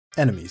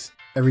Enemies.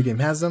 Every game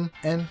has them,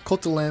 and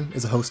Cult of Lamb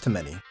is a host to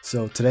many.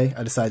 So today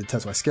I decided to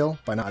test my skill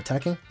by not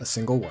attacking a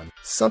single one.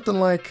 Something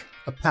like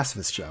a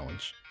pacifist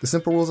challenge. The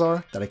simple rules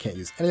are that I can't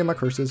use any of my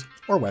curses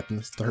or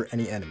weapons to hurt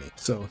any enemy.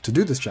 So to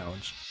do this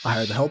challenge, I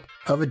hired the help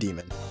of a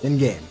demon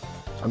in-game.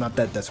 I'm not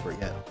that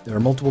desperate yet. There are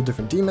multiple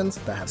different demons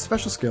that have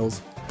special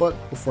skills, but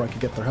before I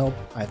could get their help,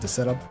 I have to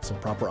set up some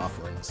proper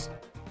offerings.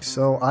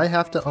 So I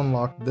have to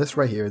unlock this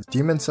right here,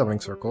 Demon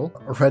Summoning Circle.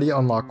 Already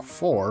unlock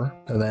 4,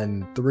 and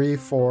then 3,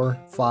 4,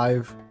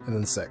 5, and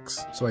then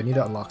 6. So I need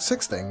to unlock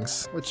 6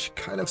 things, which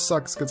kind of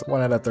sucks because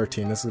 1 out of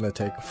 13 this is going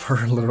to take for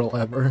literal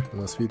ever. I'm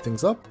going to speed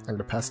things up. I'm going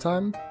to pass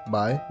time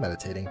by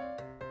meditating.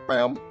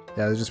 Bam!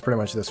 Yeah, it's just pretty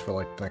much this for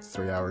like the next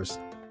 3 hours.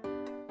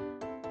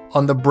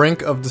 On the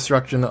brink of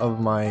destruction of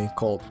my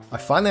cult, I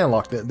finally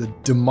unlocked it, the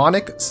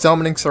Demonic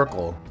Summoning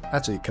Circle.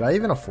 Actually, could I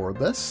even afford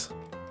this?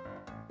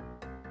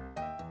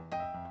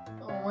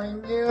 Oh my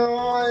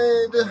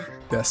god!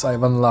 Yes,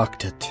 I've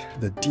unlocked it.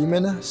 The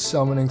Demon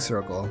Summoning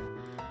Circle.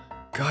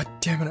 God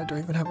damn it, I don't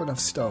even have enough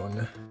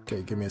stone.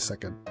 Okay, give me a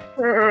second.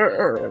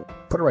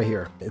 Put it right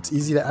here. It's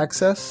easy to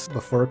access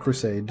before a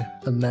crusade.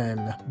 And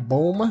then,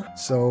 boom.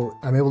 So,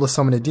 I'm able to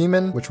summon a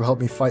demon, which will help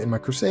me fight in my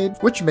crusade,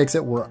 which makes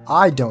it where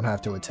I don't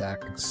have to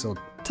attack. So,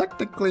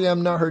 technically,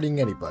 I'm not hurting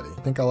anybody.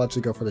 I think I'll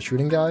actually go for the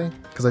shooting guy,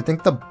 because I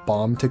think the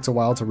bomb takes a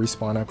while to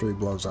respawn after he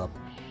blows up.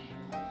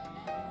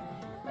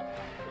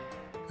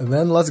 And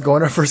then let's go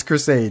on our first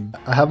crusade.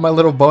 I have my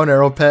little bow and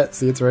arrow pet.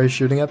 See, it's already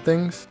shooting at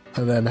things.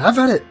 And then, have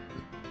at it!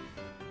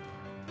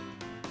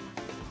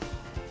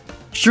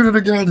 Shoot it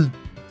again!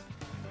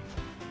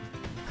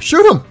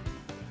 Shoot him!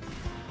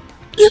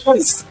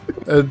 Yes!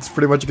 It's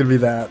pretty much gonna be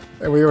that.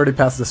 And we already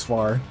passed this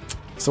far.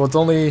 So it's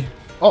only...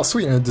 Oh,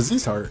 sweet, and a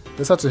disease heart.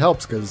 This actually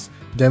helps, because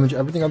damage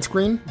everything on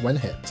screen when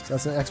hit. So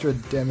that's an extra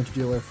damage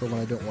dealer for when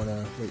I don't want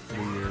to wait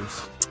 3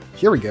 years.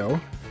 Here we go.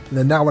 And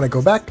then now when I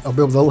go back, I'll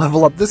be able to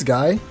level up this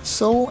guy.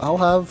 So I'll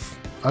have...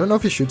 I don't know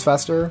if he shoots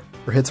faster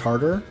or hits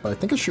harder, but I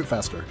think he'll shoot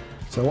faster.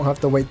 So I won't have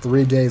to wait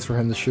 3 days for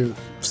him to shoot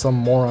some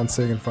moron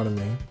sitting in front of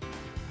me.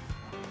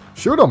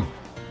 Shoot him!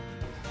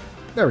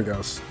 There he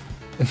goes.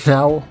 And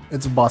now,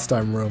 it's boss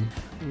time room.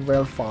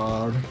 Well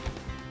far.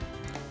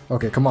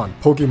 Okay, come on.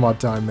 Pokemon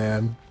time,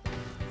 man.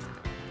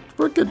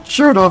 Freaking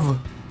shoot him!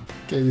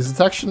 Okay, his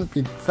attack shouldn't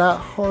be that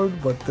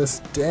hard, but this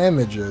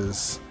damage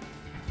is...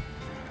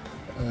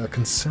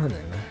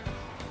 concerning.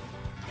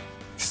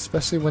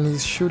 Especially when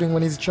he's shooting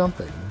when he's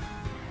jumping.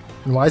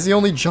 And why is he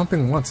only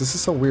jumping once? This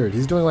is so weird.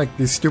 He's doing like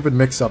these stupid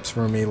mix-ups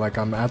for me, like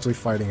I'm actually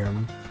fighting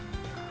him.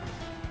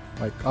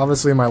 Like,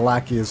 obviously my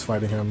lackey is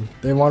fighting him.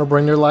 They want to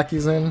bring their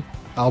lackeys in?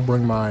 I'll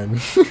bring mine.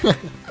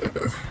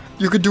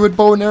 You could do it,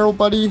 bow and arrow,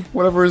 buddy.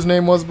 Whatever his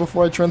name was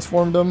before I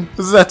transformed him.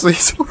 This is actually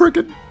so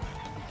freaking...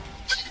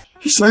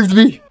 He saved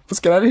me! Let's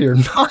get out of here.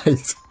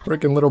 Nice!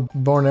 Freaking little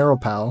bow and arrow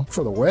pal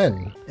for the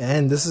win.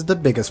 And this is the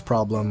biggest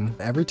problem.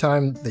 Every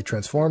time they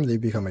transform, they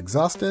become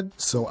exhausted.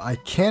 So I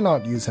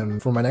cannot use him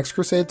for my next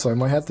crusade, so I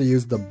might have to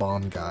use the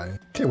bomb guy.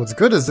 Okay, what's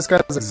good is this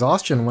guy's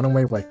exhaustion went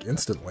away like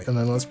instantly. And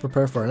then let's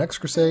prepare for our next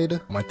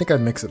crusade. I think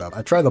I'd mix it up.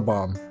 I try the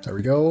bomb. There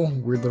we go.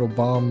 Weird little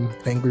bomb,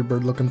 angry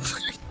bird looking.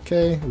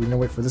 Okay, we're gonna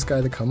wait for this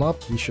guy to come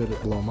up. He should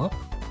blow him up.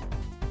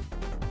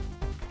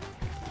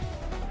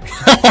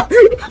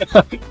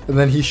 And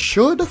then he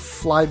should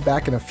fly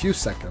back in a few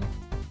seconds.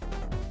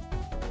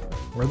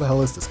 Where the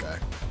hell is this guy?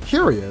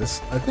 Here he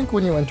is. I think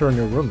when you enter a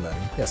new room then.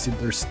 Yeah, see,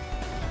 there's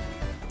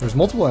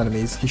multiple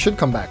enemies. He should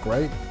come back,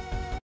 right?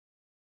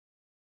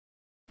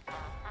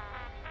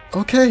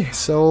 Okay,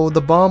 so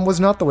the bomb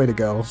was not the way to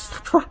go.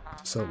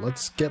 So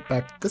let's get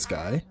back this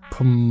guy.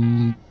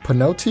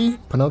 Pinocchio?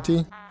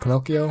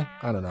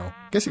 I don't know.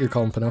 I guess you could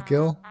call him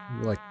Pinocchio.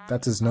 Like,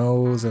 that's his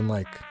nose and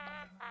like,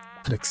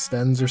 it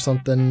extends or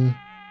something.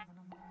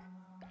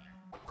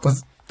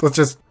 Let's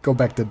just go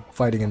back to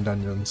fighting in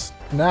dungeons.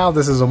 Now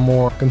this is a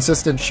more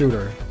consistent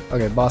shooter.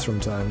 Okay, boss room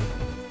time.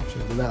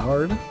 Should I do that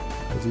hard?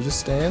 Because he just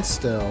stands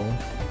still.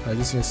 I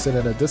just need to sit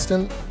at a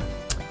distance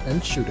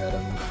and shoot at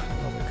him.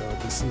 Oh my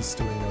god, this is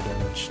doing no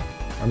damage.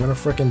 I'm gonna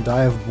frickin'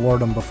 die of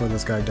boredom before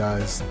this guy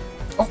dies.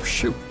 Oh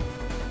shoot!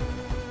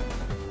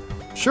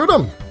 Shoot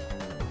him!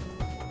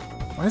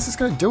 Why is this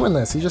guy doing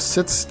this? He just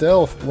sits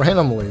still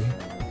randomly.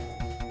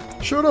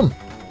 Shoot him!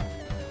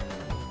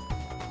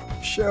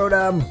 Shoot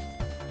him!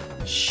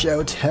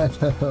 Shoot at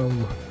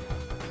him!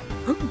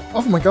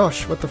 Oh my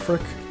gosh, what the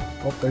frick?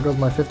 Oh, there goes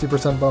my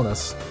 50%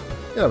 bonus.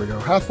 There we go,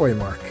 halfway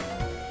mark.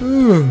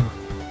 I'm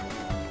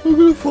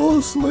gonna fall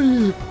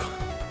asleep.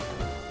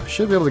 I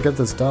should be able to get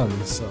this done,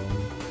 so...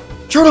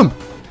 Shoot him!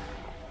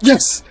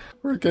 Yes!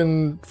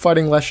 Freaking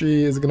fighting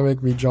Leshy is gonna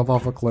make me jump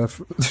off a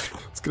cliff.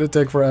 It's gonna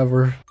take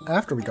forever.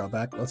 After we got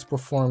back, let's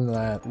perform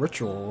that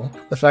ritual.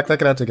 The fact I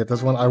could actually get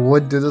this one, I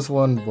would do this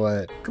one,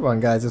 but come on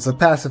guys, it's a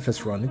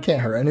pacifist run. It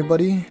can't hurt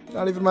anybody,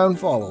 not even my own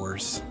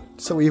followers.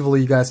 So evil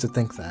of you guys to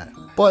think that.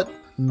 But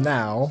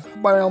now,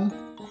 bam!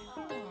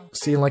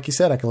 See, like you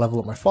said, I can level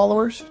up my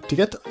followers to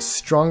get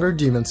stronger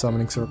demon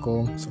summoning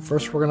circle. So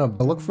first we're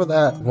gonna look for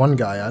that one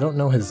guy. I don't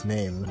know his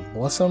name.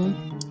 Bless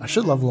him. I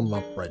should level him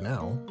up right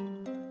now.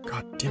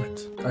 God damn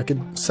it. I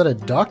could set a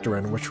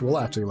Doctrine, which will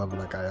actually level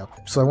that guy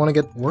up. So I want to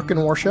get Work in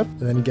Worship,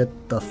 and then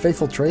get the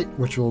Faithful trait,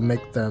 which will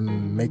make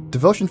them make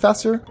Devotion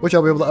faster, which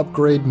I'll be able to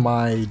upgrade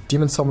my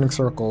Demon Summoning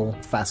Circle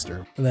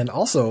faster. And then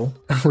also,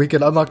 we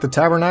could unlock the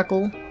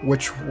Tabernacle,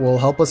 which will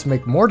help us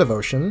make more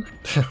Devotion.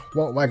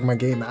 Won't lag my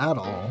game at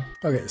all.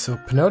 Okay, so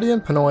Penody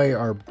and Panoi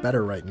are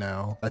better right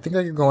now. I think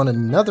I could go on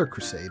another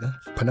Crusade.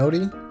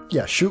 Penody?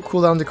 Yeah, shoot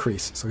cooldown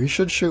decrease, so he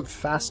should shoot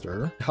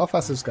faster. How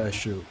fast does this guy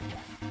shoot?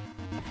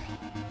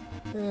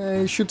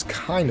 He shoots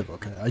kind of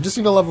okay. I just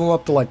need to level him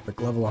up to like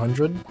level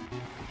 100.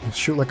 And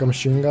shoot like a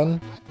machine gun.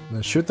 And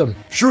then shoot them.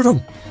 Shoot them!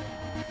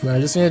 And then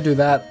I just need to do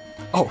that.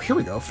 Oh, here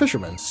we go.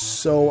 Fisherman.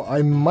 So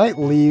I might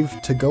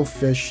leave to go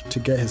fish to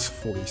get his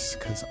fleece,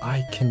 because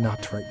I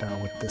cannot right now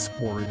with this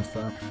boring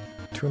crap.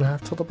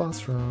 2.5 till the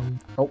boss room.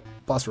 Oh,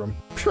 boss room.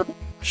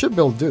 Should be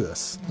able to do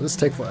this. It'll just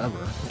take forever.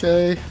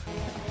 Okay.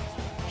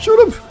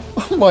 Shoot him!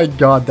 Oh my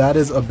god, that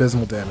is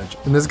abysmal damage.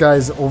 And this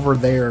guy's over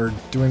there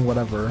doing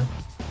whatever.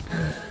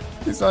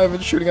 He's not even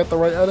shooting at the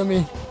right enemy.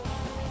 I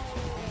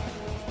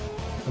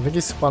think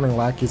he's spawning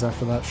lackeys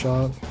after that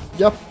shot.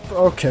 Yep,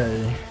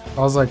 okay.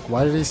 I was like,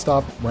 why did he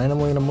stop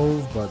randomly in a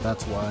move? But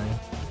that's why.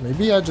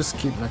 Maybe I just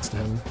keep next to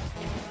him.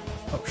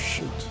 Oh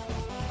shoot.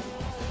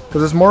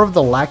 Because there's more of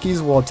the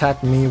lackeys will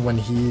attack me when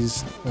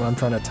I'm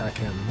trying to attack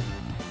him.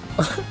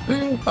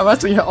 I'm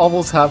actually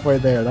almost halfway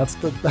there. That's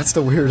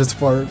the weirdest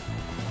part.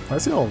 Why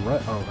is he all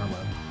red? Oh, never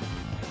mind.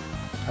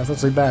 That's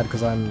actually bad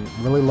because I'm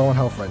really low on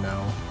health right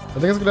now. I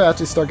think it's gonna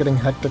actually start getting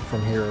hectic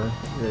from here.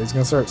 Yeah, he's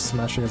gonna start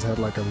smashing his head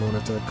like a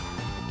lunatic.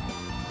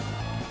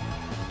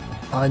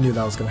 I knew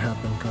that was gonna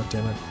happen, god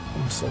damn it.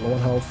 I'm so low on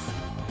health.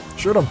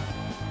 Shoot him!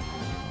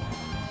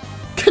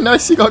 Okay,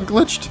 nice, he got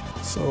glitched!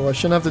 So I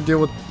shouldn't have to deal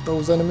with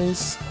those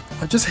enemies.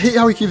 I just hate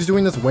how he keeps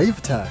doing this wave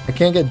attack. I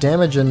can't get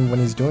damage in when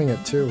he's doing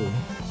it too.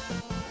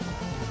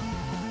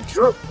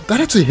 That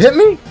actually hit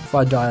me? If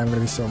I die, I'm gonna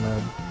be so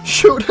mad.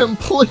 Shoot him,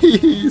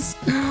 please!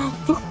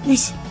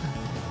 Please!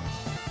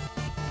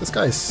 This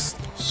guy's...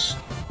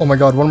 Oh my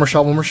god, one more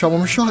shot, one more shot, one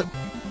more shot!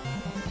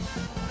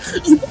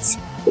 Yes!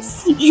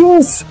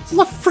 Yes!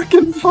 My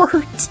freaking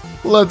heart!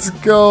 Let's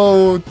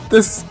go!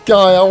 This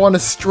guy, I want to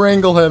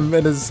strangle him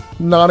in his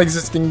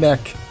non-existing neck.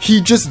 He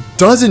just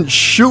doesn't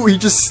shoot, he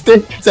just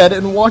stares at it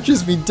and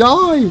watches me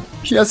die!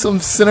 He has some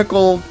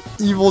cynical,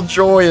 evil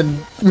joy in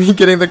me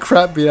getting the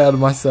crap beat out of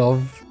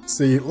myself.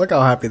 See, look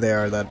how happy they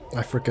are that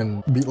I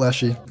freaking beat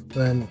Leshy.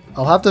 Then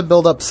I'll have to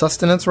build up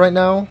sustenance right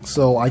now,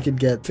 so I could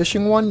get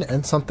fishing one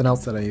and something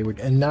else that I need.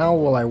 And now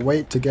while I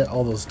wait to get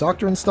all those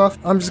doctrine stuff,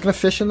 I'm just gonna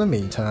fish in the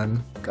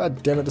meantime.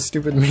 God damn it, the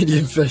stupid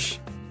medium fish.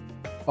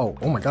 Oh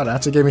my god, it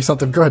actually gave me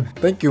something good.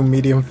 Thank you,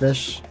 medium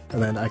fish.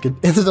 And then I could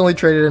instantly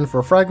trade it in for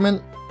a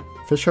fragment.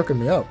 Fish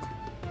hooking me up.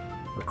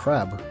 Or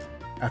crab.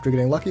 After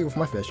getting lucky with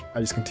my fish,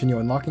 I just continue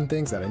unlocking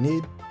things that I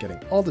need,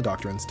 getting all the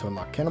doctrines to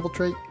unlock Cannibal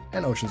Trait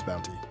and Ocean's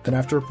Bounty. Then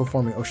after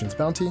performing Ocean's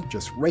Bounty,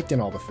 just raked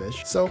in all the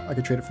fish, so I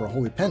could trade it for a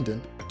Holy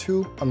Pendant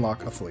to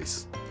unlock a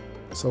Fleece.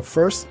 So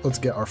first, let's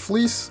get our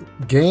Fleece.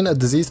 Gain a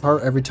diseased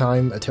heart every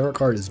time a tarot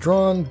card is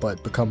drawn,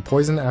 but become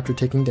poisoned after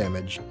taking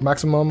damage.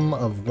 Maximum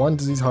of 1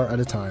 diseased heart at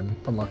a time.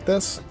 Unlock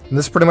this. And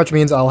this pretty much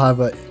means I'll have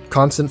a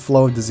constant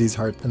flow of diseased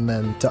heart, and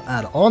then to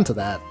add on to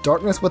that,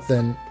 Darkness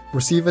Within.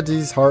 Receive a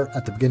diseased heart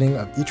at the beginning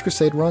of each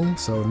crusade run,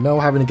 so no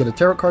having to get a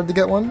tarot card to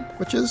get one,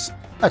 which is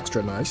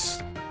extra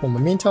nice. Well, in the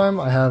meantime,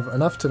 I have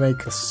enough to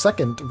make a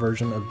second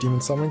version of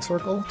Demon Summoning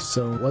Circle,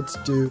 so let's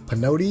do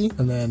Penody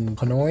and then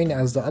Panoin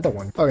as the other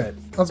one. Okay,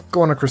 let's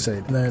go on a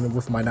crusade. And then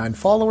with my 9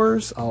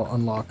 followers, I'll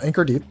unlock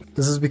Anchor Deep.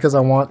 This is because I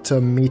want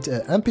to meet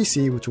an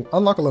NPC, which will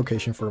unlock a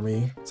location for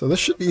me. So this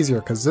should be easier,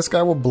 because this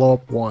guy will blow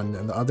up 1,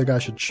 and the other guy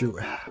should shoot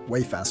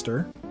way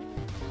faster.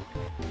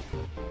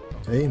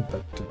 Okay,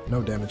 that did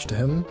no damage to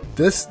him.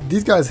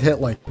 These guys hit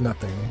like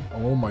nothing.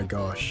 Oh my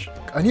gosh.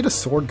 I need a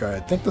sword guy. I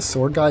think the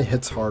sword guy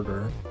hits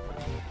harder.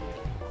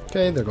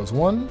 Okay, there goes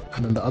 1.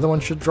 And then the other one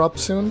should drop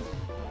soon.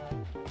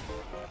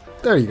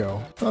 There you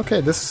go.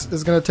 Okay, this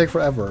is gonna take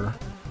forever.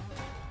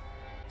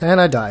 And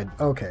I died.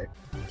 Okay.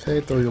 Okay,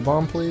 throw your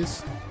bomb,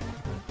 please.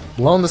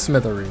 Blown the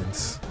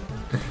smithereens.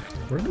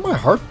 Where did my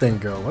heart thing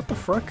go? What the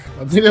frick?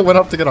 I think I went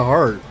up to get a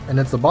heart. And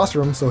it's the boss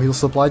room, so he'll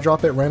supply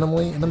drop it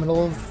randomly in the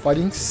middle of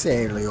fighting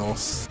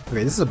Celios.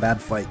 Okay, this is a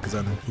bad fight, because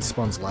then he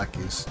spawns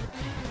lackeys.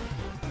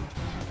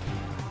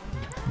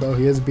 Though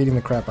he is beating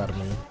the crap out of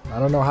me. I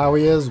don't know how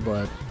he is,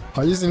 but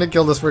I just need to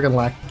kill this freaking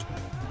lackey.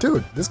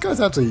 Dude, this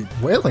guy's actually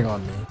wailing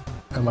on me.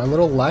 And my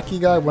little lackey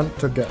guy went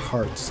to get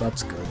hearts.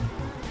 That's good.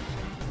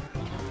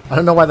 I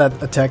don't know why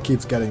that attack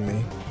keeps getting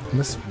me. And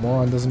this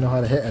moron doesn't know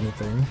how to hit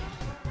anything.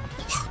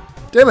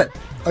 Damn it!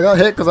 I got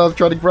hit because I was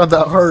trying to grab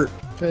that heart.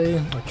 Okay,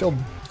 I killed...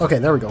 Okay,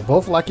 there we go.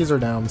 Both lackeys are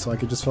down, so I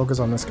could just focus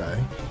on this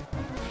guy.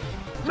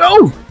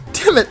 No!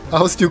 Damn it!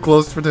 I was too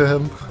close to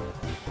him.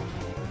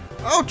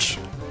 Ouch!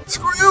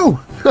 Screw you!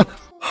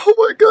 Oh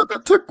my god,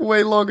 that took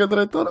way longer than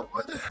I thought it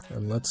would.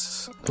 And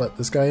let's let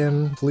this guy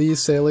in. Please,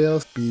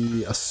 Salios,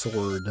 be a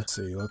sword. Let's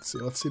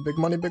see. Big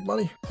money, big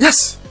money.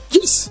 Yes!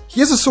 Yes! He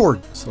has a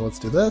sword! So let's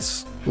do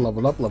this.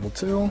 Level up, level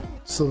 2.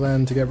 So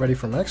then to get ready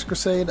for my next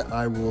crusade,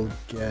 I will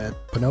get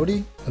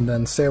Pinoti and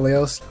then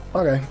Salios.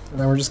 Okay, and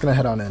then we're just gonna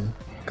head on in.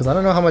 Because I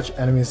don't know how much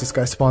enemies this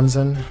guy spawns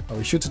in. Oh,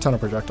 he shoots a ton of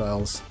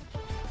projectiles.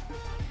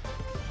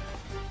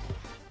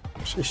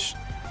 Sheesh.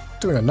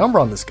 Doing a number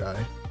on this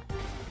guy.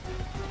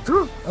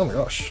 Oh my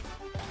gosh.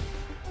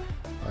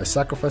 I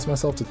sacrificed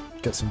myself to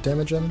get some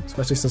damage in,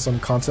 especially since I'm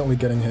constantly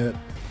getting hit.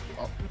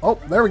 Oh,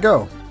 there we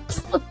go.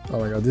 Oh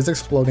my god, these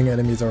exploding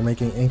enemies are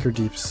making Anchor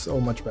Deep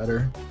so much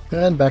better.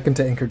 And back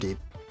into Anchor Deep.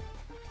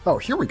 Oh,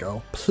 here we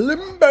go.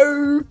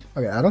 Plimbo!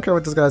 Okay, I don't care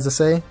what this guy has to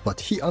say, but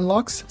he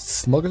unlocks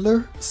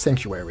Smuggler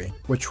Sanctuary,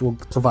 which will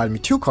provide me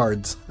 2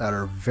 cards that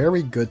are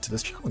very good to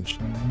this challenge.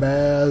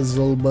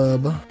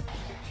 Basilbub.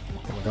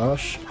 Oh my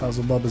gosh,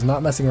 Basilbub is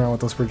not messing around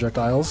with those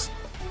projectiles.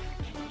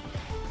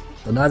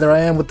 But neither I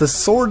am with this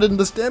sword and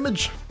this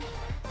damage.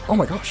 Oh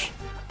my gosh.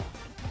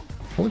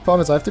 Only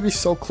problem is I have to be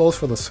so close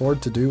for the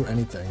sword to do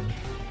anything.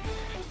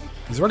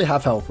 He's already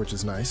half health, which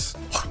is nice.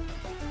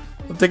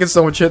 I'm taking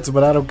so much hits,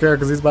 but I don't care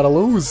because he's about to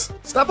lose.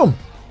 Stop him!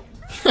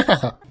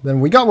 Then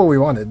we got what we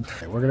wanted.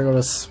 Okay, we're gonna go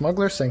to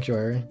Smuggler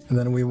Sanctuary, and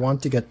then we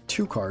want to get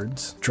 2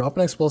 cards. Drop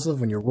an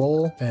explosive when you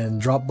roll, and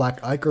drop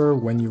Black Ichor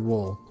when you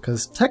roll.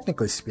 Because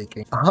technically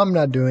speaking, I'm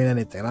not doing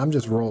anything, I'm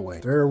just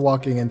rolling. They're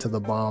walking into the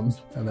bomb.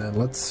 And then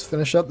let's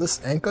finish up this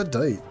Anchor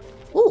Date.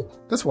 Ooh,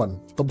 this one.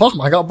 The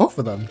bomb, I got both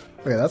of them.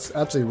 Okay, that's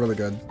actually really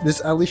good.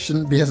 This at least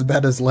shouldn't be as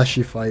bad as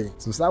Leshy Fight,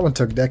 since that one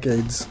took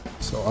decades.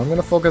 So I'm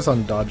gonna focus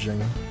on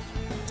dodging.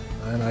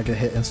 And I get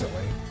hit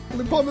instantly. And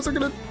the bombers are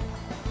gonna...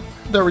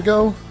 There we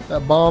go.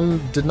 That bomb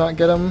did not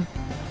get him.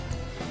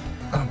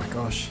 Oh my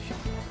gosh.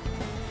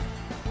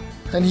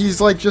 And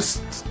he's like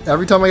just...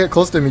 Every time I get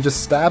close to him, he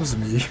just stabs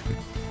me.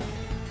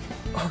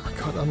 Oh my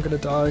god, I'm gonna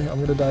die. I'm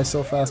gonna die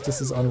so fast.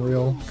 This is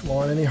unreal. Come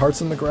on, any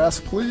hearts in the grass,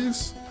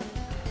 please?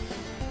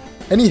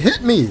 And he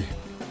hit me!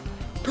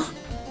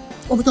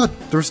 Oh my god,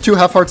 there's 2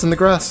 half hearts in the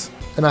grass.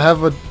 And I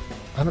have a...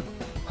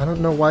 I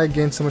don't know why I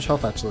gained so much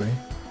health, actually.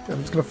 I'm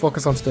just gonna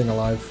focus on staying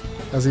alive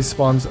as he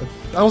spawns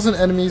 1,000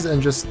 enemies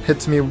and just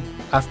hits me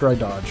after I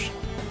dodge.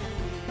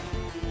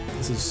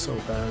 This is so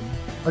bad.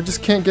 I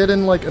just can't get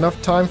in like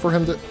enough time for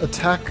him to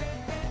attack.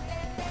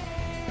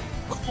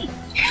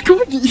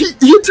 God,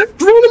 he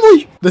attacked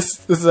randomly!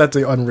 This is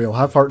actually unreal.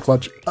 Half heart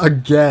clutch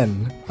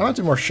again. I'm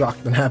actually more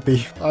shocked than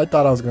happy. I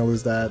thought I was gonna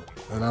lose that,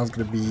 and I was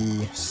gonna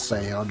be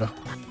sad.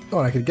 Oh,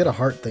 and I could get a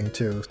heart thing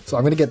too. So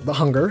I'm gonna get the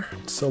hunger.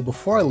 So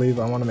before I leave,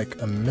 I want to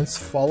make a minced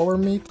follower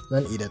meat,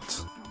 then eat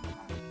it.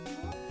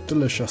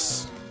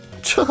 Delicious.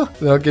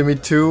 They'll give me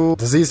 2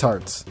 disease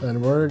hearts,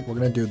 and we're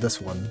gonna do this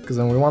one because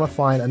then we want to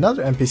find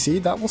another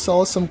NPC that will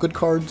sell us some good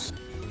cards.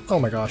 Oh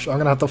my gosh, I'm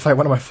gonna have to fight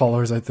one of my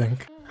followers, I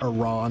think. A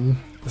Ron.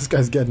 This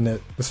guy's getting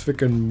it. This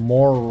freaking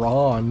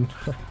moron.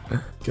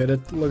 Get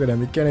it? Look at him.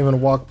 He can't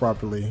even walk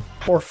properly.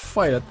 Or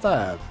fight at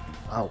that.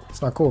 Ow,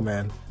 it's not cool,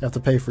 man. You have to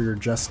pay for your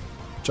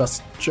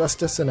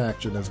justice in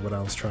action is what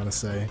I was trying to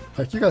say.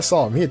 Like, you guys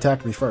saw him, he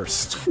attacked me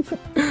first.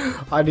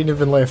 I didn't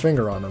even lay a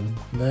finger on him.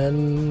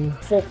 Then,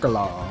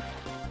 Folkala.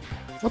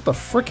 What the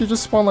frick, you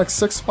just spawned like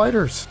 6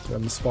 spiders.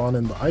 Then spawn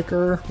in the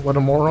Ichor, what a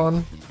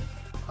moron.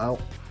 Ow,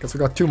 guess we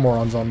got 2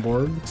 morons on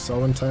board.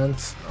 So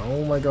intense.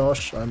 Oh my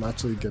gosh, I'm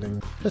actually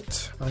getting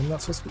hit. I'm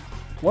not supposed to be...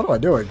 What am I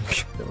doing?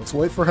 Okay, let's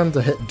wait for him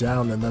to hit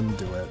down and then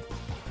do it.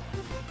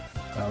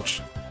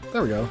 Ouch.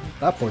 There we go.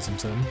 That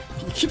poisons him.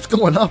 He keeps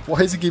going up. Why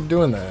does he keep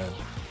doing that?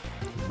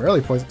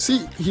 Barely poison.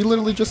 See, he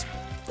literally just...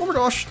 Oh my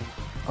gosh.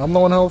 I'm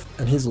low on health,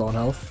 and he's low on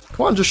health.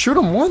 Come on, just shoot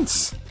him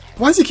once.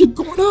 Why does he keep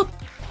going up?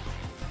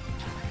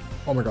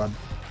 Oh my god.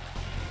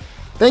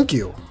 Thank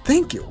you.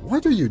 Thank you.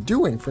 What are you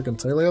doing, freaking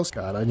Telios?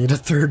 God, I need a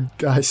 3rd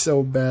guy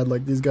so bad.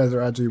 Like, these guys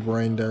are actually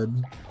brain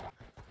dead.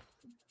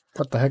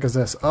 What the heck is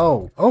this?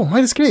 Oh,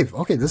 Midas Cave.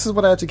 Okay, this is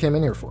what I actually came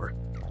in here for.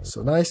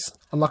 So nice.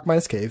 Unlock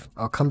Midas Cave.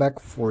 I'll come back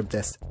for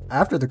this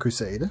after the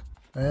crusade.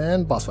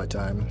 And boss fight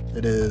time.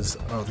 It is,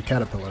 oh, the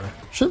caterpillar.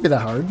 Shouldn't be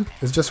that hard.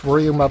 It's just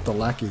worrying about the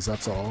lackeys,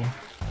 that's all.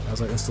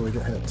 As I instantly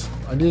get hit.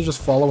 I need to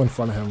just follow in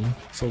front of him,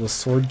 so the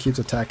sword keeps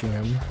attacking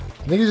him.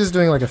 I think he's just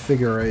doing like a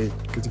figure 8,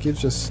 because he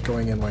keeps just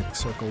going in like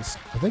circles.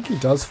 I think he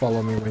does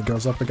follow me when he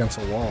goes up against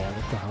a wall.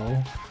 What the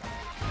hell?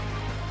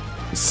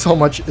 So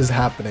much is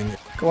happening.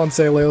 Go on,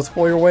 Salios,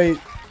 pull your weight.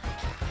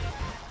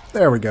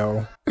 There we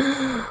go.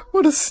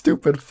 What a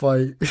stupid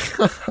fight.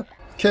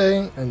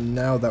 Okay, and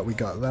now that we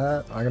got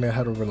that, I'm gonna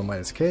head over to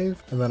Midas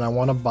Cave, and then I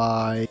want to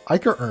buy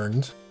Ichor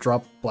Earned,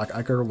 drop Black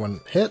Ichor when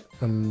hit,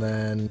 and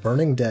then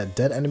Burning Dead.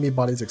 Dead enemy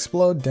bodies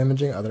explode,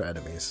 damaging other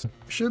enemies.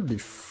 Should be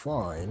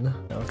fine,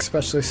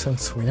 especially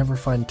since we never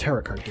find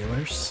tarot card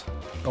dealers.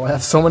 Oh, I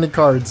have so many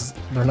cards,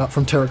 they're not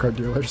from tarot card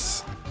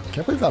dealers. I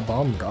can't believe that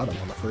bomb got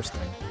him on the first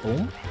thing.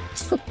 Boom.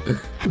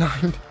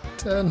 9,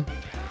 10.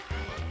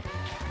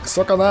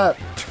 Suck on that.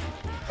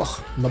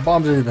 Oh, and the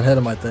bomb didn't even hit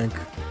him, I think.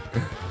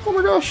 Oh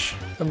my gosh.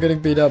 I'm getting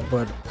beat up,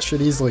 but I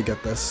should easily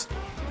get this.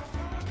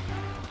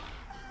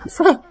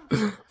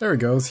 There he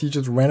goes, he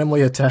just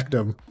randomly attacked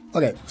him.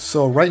 Okay,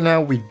 so right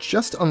now we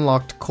just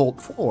unlocked Colt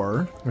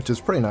 4, which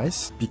is pretty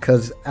nice,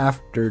 because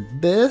after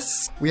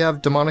this, we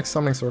have Demonic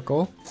Summoning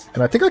Circle,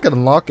 and I think I could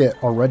unlock it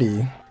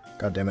already.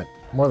 God damn it,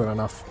 more than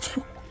enough.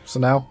 So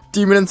now,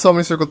 Demon and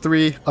Summoning Circle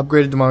 3,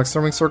 upgraded Demonic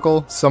Summoning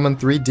Circle, summon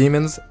 3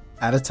 demons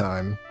at a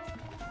time.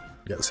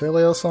 Get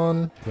Celios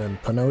on, then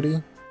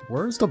Panoti.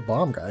 Where's the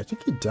bomb guy? I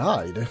think he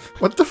died.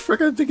 What the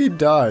frick? I think he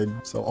died.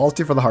 So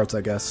ulti for the hearts,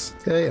 I guess.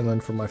 Okay, and then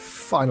for my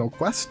final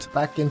quest,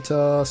 back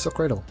into Silk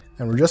Cradle.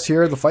 And we're just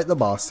here to fight the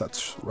boss.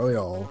 That's really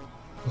all.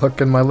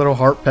 Look, and my little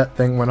heart pet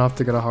thing went off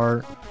to get a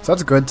heart. So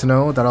that's good to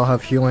know that I'll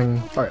have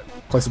healing. Alright,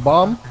 place a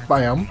bomb.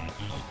 Bam.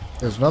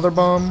 There's another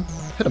bomb.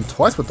 Hit him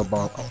twice with the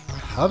bomb. Oh,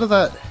 how did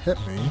that hit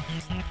me?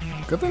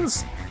 Good thing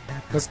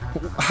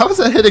how is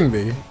that hitting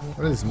me?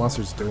 What are these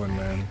monsters doing,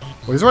 man?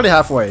 Well, he's already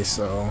halfway,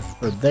 so...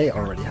 Or they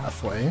already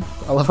halfway.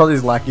 I love how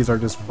these lackeys are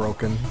just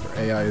broken.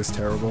 Their AI is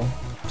terrible.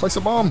 Place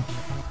a bomb!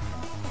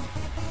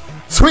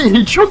 Sweet,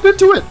 he jumped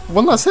into it!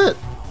 One last hit!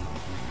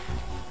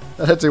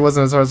 That actually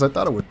wasn't as hard as I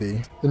thought it would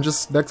be. Then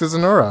just next is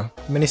Anura.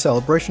 Mini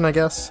celebration, I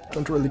guess.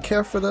 Don't really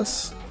care for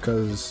this,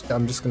 because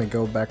I'm just gonna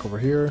go back over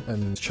here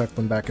and check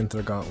them back into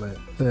the gauntlet.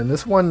 And then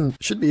this one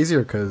should be easier,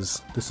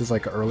 because this is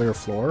like an earlier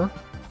floor.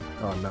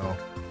 Oh no.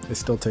 They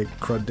still take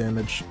crud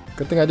damage.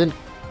 Good thing I didn't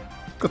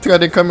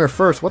come here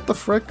first. What the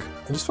frick?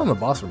 I just found the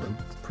boss room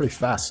pretty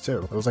fast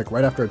too. It was like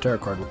right after a tarot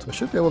card, so I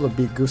should be able to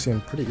beat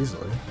Gusian pretty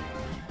easily.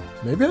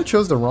 Maybe I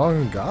chose the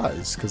wrong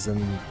guys, because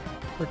then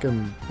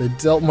freaking they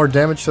dealt more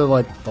damage to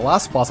like the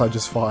last boss I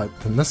just fought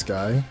than this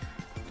guy.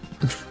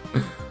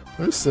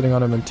 I'm just sitting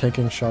on him and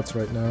taking shots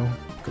right now.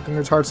 Good thing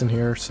there's hearts in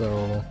here,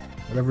 so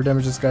whatever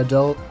damage this guy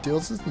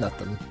deals is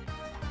nothing.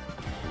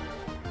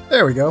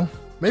 There we go.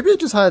 Maybe I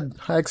just had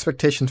high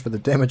expectations for the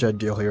damage I'd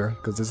deal here,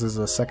 because this is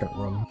a second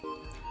room.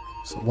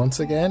 So once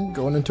again,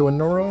 going into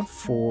Anura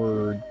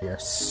for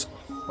yes,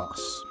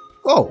 boss.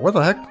 Oh, what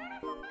the heck?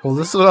 Well,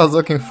 this is what I was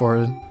looking for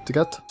to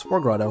get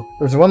Spore Grotto.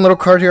 There's one little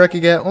card here I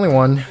could get, only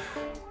one.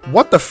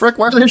 What the frick?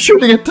 Why are they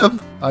shooting at them?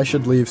 I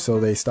should leave so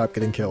they stop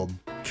getting killed.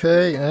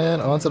 Okay,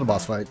 and on to the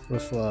boss fight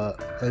with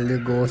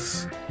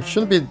Eligos. It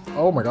shouldn't be.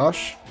 Oh my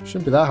gosh, it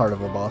shouldn't be that hard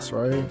of a boss,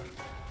 right?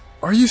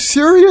 Are you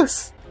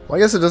serious? Well, I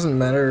guess it doesn't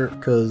matter,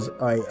 because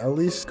I at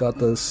least got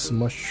this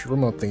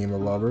mushroom theme of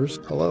lovers.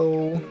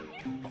 Hello?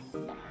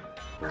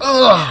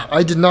 Ugh!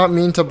 I did not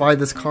mean to buy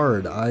this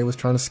card. I was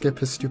trying to skip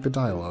his stupid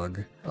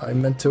dialogue. I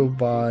meant to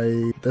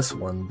buy this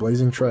one,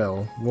 Blazing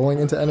Trail. Rolling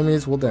into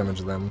enemies will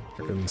damage them.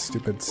 Freaking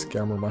stupid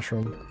scammer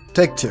mushroom.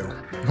 Take 2.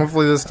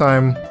 Hopefully this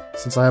time,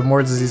 since I have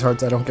more disease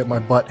hearts, I don't get my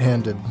butt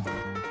handed.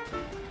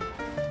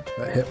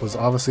 That hit was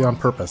obviously on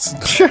purpose.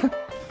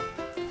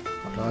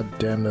 God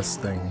damn this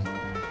thing.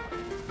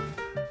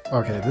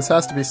 Okay, this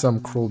has to be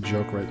some cruel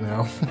joke right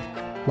now.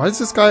 Why does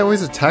this guy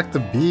always attack the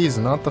bees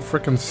and not the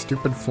frickin'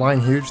 stupid flying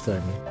huge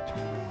thing?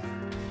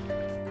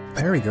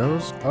 There he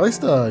goes. At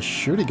least the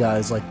shooty guy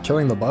is like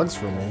killing the bugs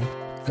for me.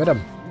 Hit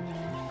him.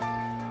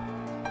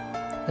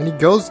 And he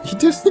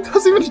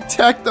doesn't even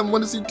attack them.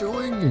 What is he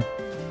doing?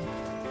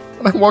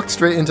 And I walked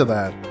straight into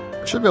that.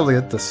 I should be able to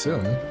get this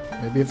soon.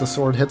 Maybe if the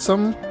sword hits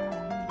him,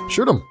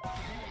 shoot him.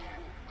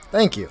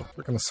 Thank you.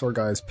 Freaking the sword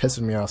guy is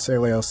pissing me off.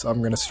 Celios,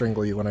 I'm gonna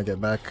strangle you when I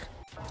get back.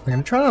 Like,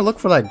 I'm trying to look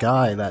for that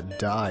guy that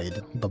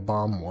died, the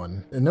bomb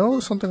one. I know it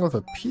was something with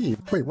a P.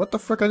 Wait, what the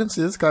frick? I didn't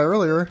see this guy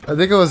earlier. I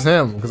think it was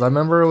him, because I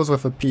remember it was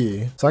with a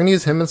P. So I'm gonna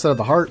use him instead of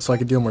the heart so I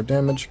could deal more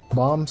damage.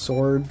 Bomb,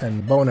 sword,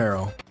 and bow and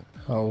arrow.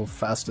 How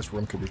fast this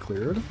room could be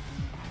cleared.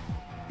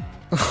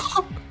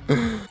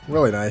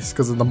 Really nice,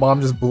 because the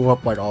bomb just blew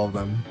up like all of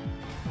them.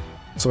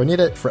 So I need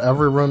it for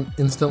every room,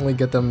 instantly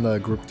get them to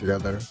group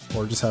together,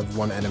 or just have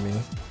one enemy.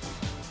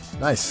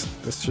 Nice.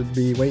 This should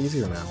be way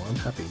easier now. I'm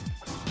happy.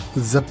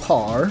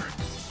 Zapar.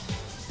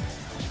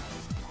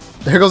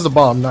 There goes the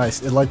bomb.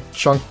 Nice. It like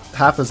chunked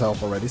half his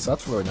health already, so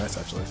that's really nice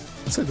actually.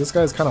 Looks like this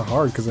guy's kind of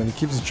hard because then he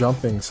keeps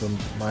jumping, so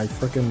my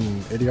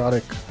freaking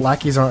idiotic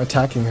lackeys aren't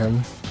attacking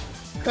him.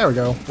 There we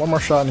go. One more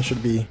shot and it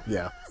should be,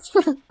 yeah.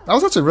 That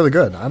was actually really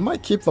good. I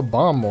might keep the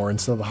bomb more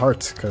instead of the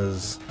hearts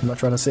because I'm not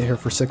trying to sit here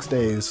for 6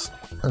 days.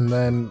 And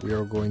then we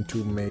are going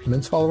to make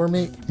mince follower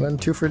meat, then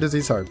 2 for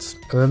disease hearts.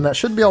 And then that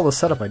should be all the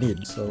setup I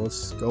need. So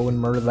let's go and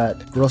murder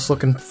that gross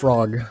looking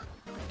frog.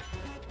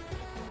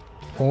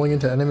 Rolling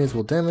into enemies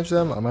will damage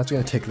them. I'm actually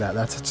going to take that.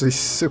 That's actually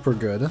super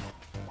good.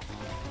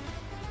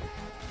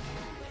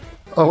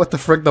 Oh, what the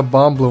frick? The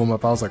bomb blew him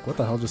up. I was like, what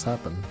the hell just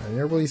happened? And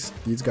you release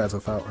these guys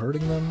without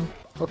hurting them?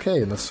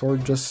 Okay, and the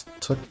sword just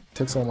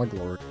takes all my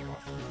glory.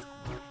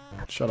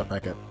 Shut up,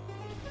 Beckett.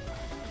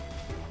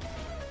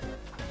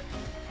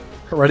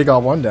 Already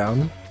got one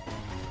down.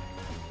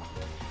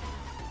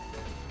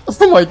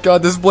 Oh my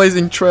god, this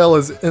blazing trail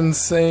is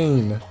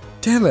insane.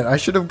 Damn it, I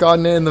should have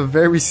gotten it in the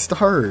very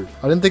start.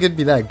 I didn't think it'd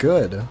be that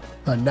good.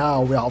 And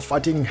now we are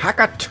fighting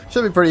Hackett.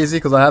 Should be pretty easy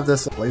because I have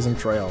this blazing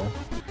trail.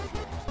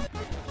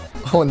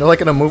 Oh, and they're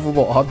like an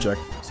immovable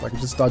object, so I can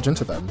just dodge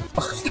into them.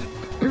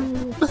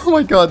 Oh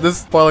my god,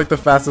 this is probably like the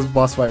fastest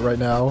boss fight right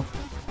now.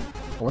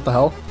 What the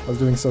hell? I was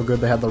doing so good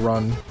they had the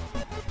run.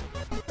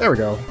 There we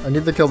go. I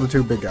need to kill the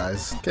two big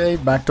guys. Okay,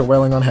 back to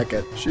wailing on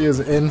Hecate. She is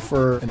in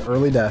for an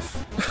early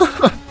death.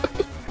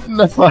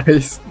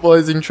 Nice.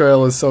 Blazing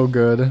Trail is so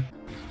good.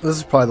 This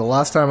is probably the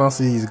last time I'll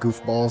see these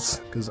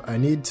goofballs, because I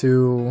need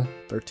to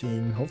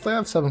 13. Hopefully I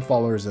have 7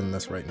 followers in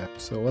this right now.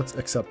 So let's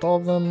accept all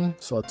of them.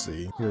 So let's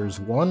see. Here's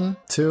 1,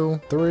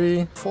 2,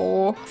 3,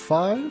 4,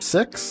 5,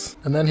 6.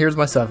 And then here's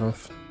my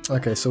 7th.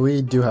 Okay, so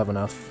we do have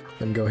enough.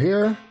 Then go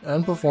here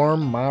and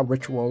perform my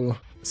ritual.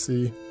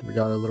 See, we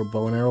got a little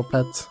bow and arrow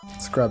pet.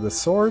 Let's grab this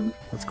sword.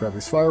 Let's grab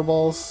these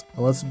fireballs.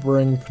 And let's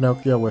bring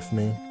Pinocchio with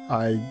me.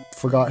 I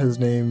forgot his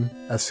name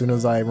as soon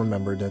as I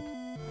remembered it.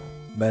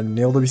 Then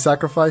kneel to be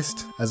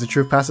sacrificed. As a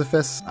true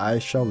pacifist, I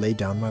shall lay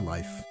down my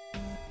life.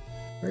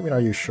 What do you mean, are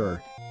you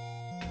sure?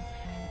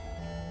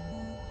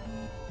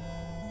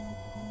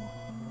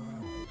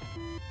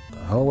 The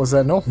hell was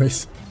that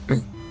noise?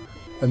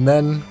 And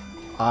then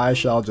I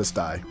shall just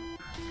die.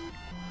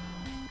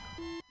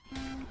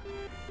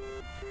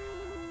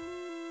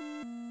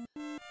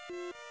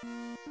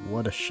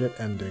 What a shit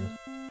ending.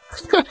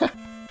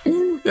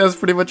 Yeah, that's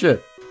pretty much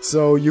it.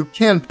 So you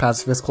can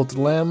pacifist Cult of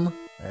the Lamb,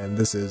 and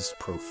this is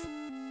proof.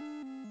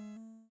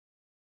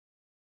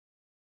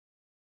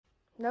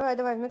 Давай,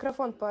 в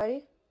микрофон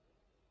пари.